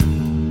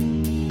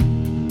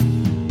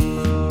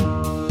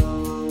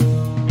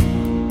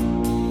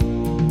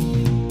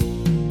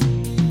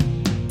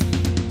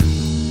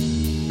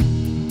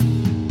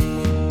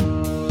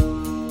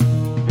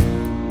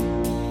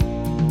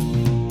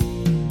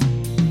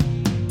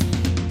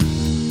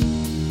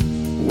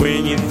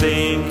When you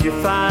think your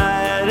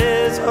fight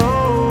is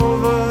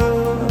over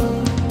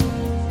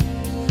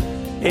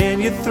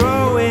and you're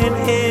throwing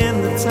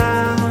in the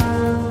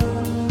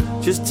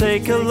towel, just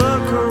take a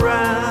look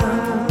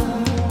around.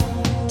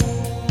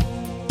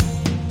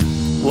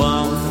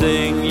 One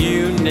thing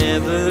you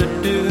never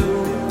do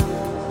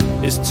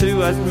is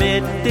to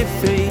admit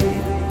defeat.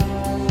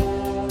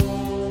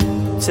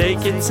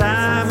 Take your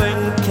time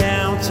and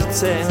count to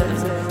 10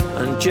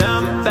 and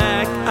jump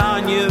back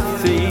on your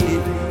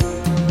feet.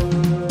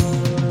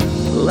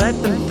 Let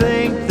them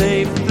think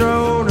they've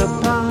thrown a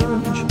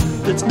punch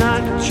that's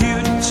knocked you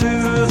to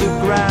the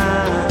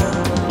ground.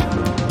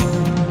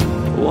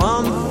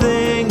 One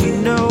thing you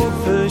know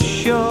for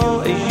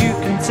sure is you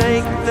can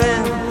take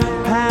them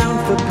pound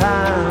for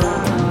pound.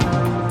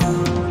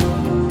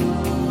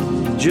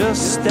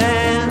 Just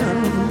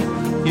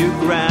stand your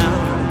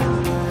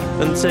ground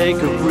and take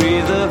a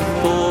breather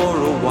for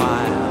a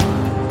while.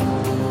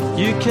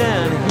 You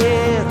can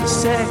hear the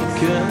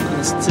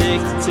seconds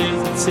tick, tick,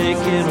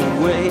 ticking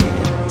away.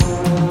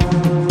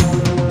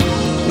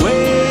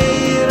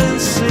 Wait and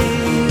see.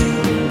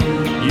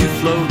 You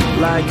float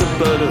like a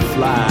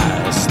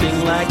butterfly, sting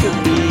like a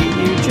bee.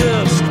 You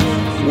just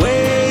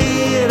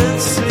wait and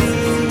see.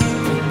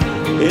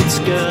 It's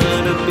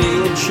gonna be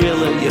a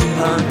chiller. You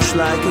punch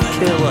like a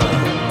killer.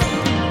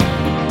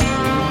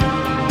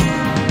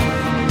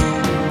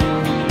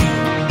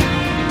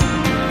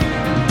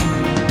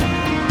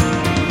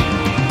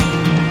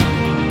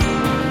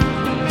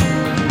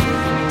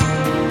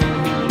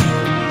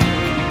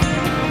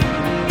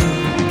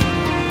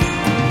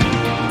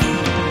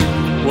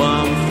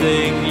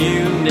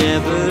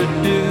 Never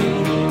do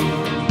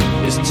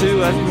is to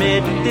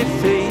admit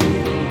defeat.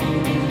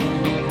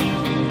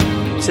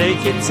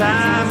 Take your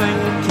time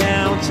and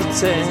count to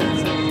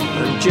 10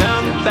 and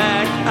jump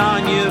back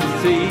on your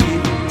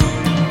feet.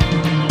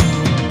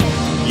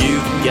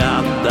 You've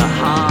got the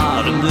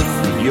heart and the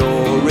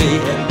fury.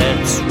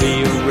 Let's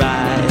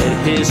rewrite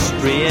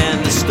history and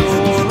the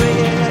story.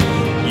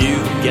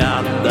 You've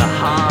got the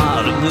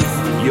heart and the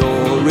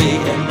fury.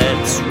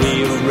 Let's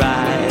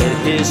rewrite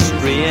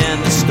history and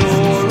the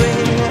story.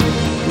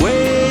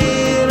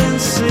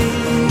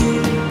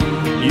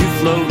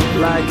 Float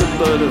like a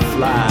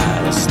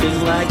butterfly,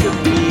 sting like a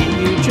bee.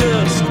 You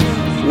just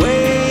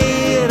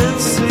wait and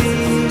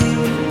see.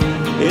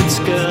 It's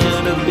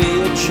gonna be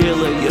a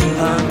chiller. You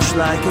punch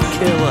like a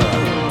killer.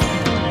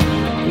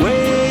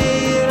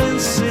 Wait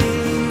and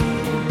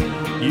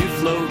see. You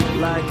float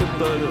like a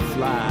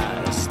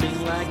butterfly,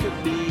 sting like a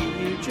bee.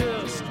 You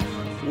just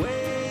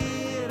wait.